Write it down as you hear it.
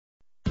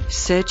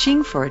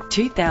Searching for a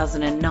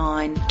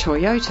 2009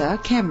 Toyota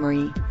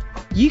Camry.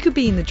 You could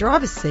be in the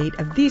driver's seat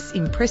of this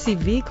impressive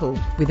vehicle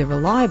with a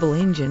reliable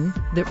engine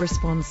that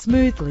responds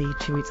smoothly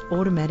to its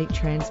automatic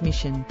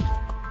transmission.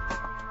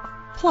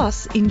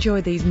 Plus,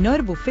 enjoy these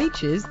notable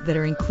features that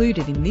are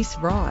included in this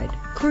ride: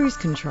 cruise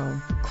control,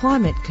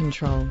 climate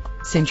control,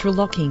 central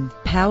locking,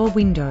 power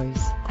windows,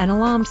 an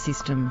alarm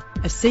system,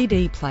 a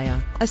CD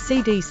player, a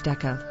CD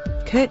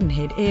stacker, curtain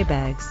head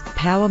airbags,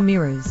 power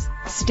mirrors.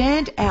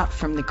 Stand out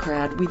from the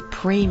crowd with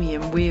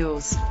premium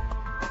wheels.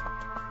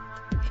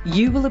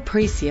 You will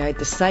appreciate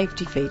the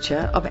safety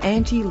feature of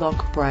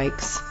anti-lock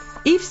brakes.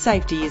 If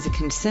safety is a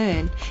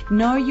concern,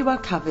 know you are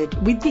covered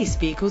with this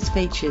vehicle's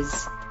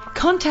features.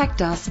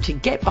 Contact us to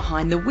get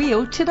behind the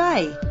wheel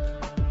today.